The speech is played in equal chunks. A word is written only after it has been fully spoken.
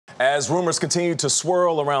As rumors continue to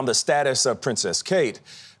swirl around the status of Princess Kate,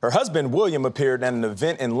 her husband William appeared at an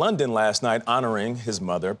event in London last night honoring his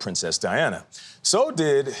mother, Princess Diana. So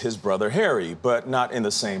did his brother Harry, but not in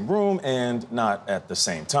the same room and not at the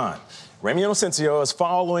same time. Ramy Inocencio is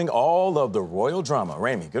following all of the royal drama.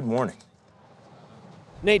 Ramy, good morning.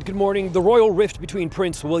 Nate, good morning. The royal rift between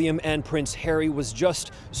Prince William and Prince Harry was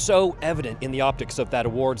just so evident in the optics of that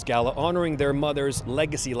awards gala honoring their mother's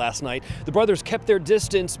legacy last night. The brothers kept their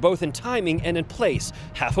distance both in timing and in place,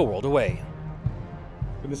 half a world away.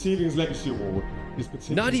 And this evening's Legacy Award is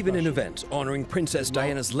particularly Not even an special. event honoring Princess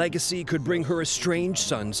Diana's legacy could bring her estranged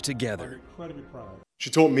sons together. Incredibly proud.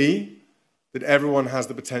 She taught me that everyone has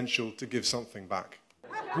the potential to give something back.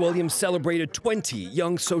 William celebrated 20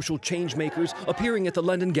 young social changemakers appearing at the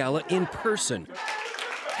London Gala in person.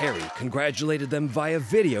 Harry congratulated them via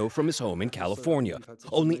video from his home in California,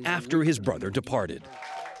 only after his brother departed.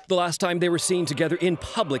 The last time they were seen together in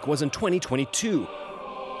public was in 2022,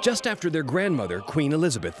 just after their grandmother, Queen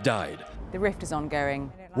Elizabeth, died. The rift is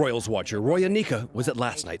ongoing. Royals watcher Roya Nika was at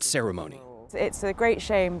last night's ceremony. It's a great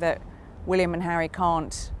shame that William and Harry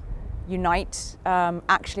can't unite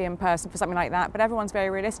actually in person for something like that, but everyone's very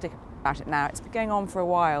realistic about it now. It's been going on for a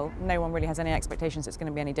while. No one really has any expectations it's going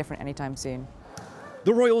to be any different anytime soon.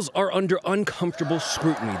 The royals are under uncomfortable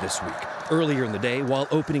scrutiny this week. Earlier in the day, while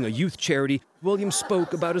opening a youth charity, William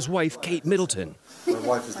spoke about his wife, Kate Middleton. My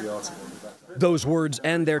wife is the artist. Those words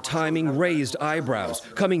and their timing raised eyebrows,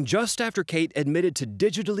 coming just after Kate admitted to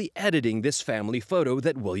digitally editing this family photo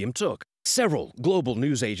that William took. Several global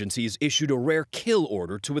news agencies issued a rare kill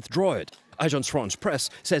order to withdraw it. Agence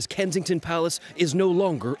France-Presse says Kensington Palace is no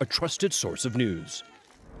longer a trusted source of news.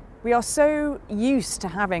 We are so used to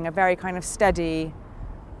having a very kind of steady,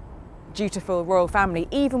 dutiful royal family,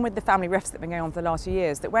 even with the family rifts that have been going on for the last few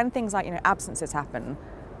years, that when things like, absences happen,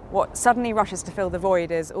 what suddenly rushes to fill the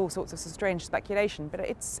void is all sorts of strange speculation. But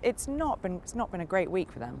it's not been a great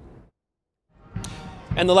week for them.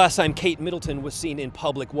 And the last time Kate Middleton was seen in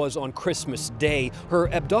public was on Christmas Day.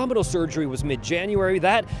 Her abdominal surgery was mid-January.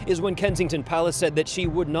 That is when Kensington Palace said that she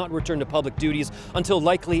would not return to public duties until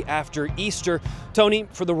likely after Easter. Tony,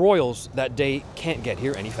 for the royals, that day can't get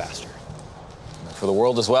here any faster. For the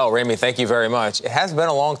world as well. Ramy, thank you very much. It has been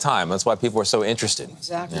a long time. That's why people are so interested.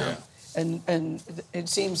 Exactly. Yeah. And it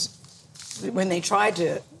seems when they tried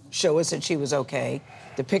to show us that she was okay,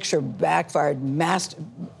 the picture backfired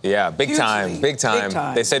Yeah, big time. Big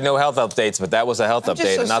time. They said no health updates, but that was a health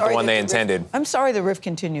update, and not the one they intended. I'm sorry the rift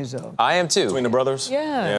continues, though. I am, too. Between the brothers? Yeah.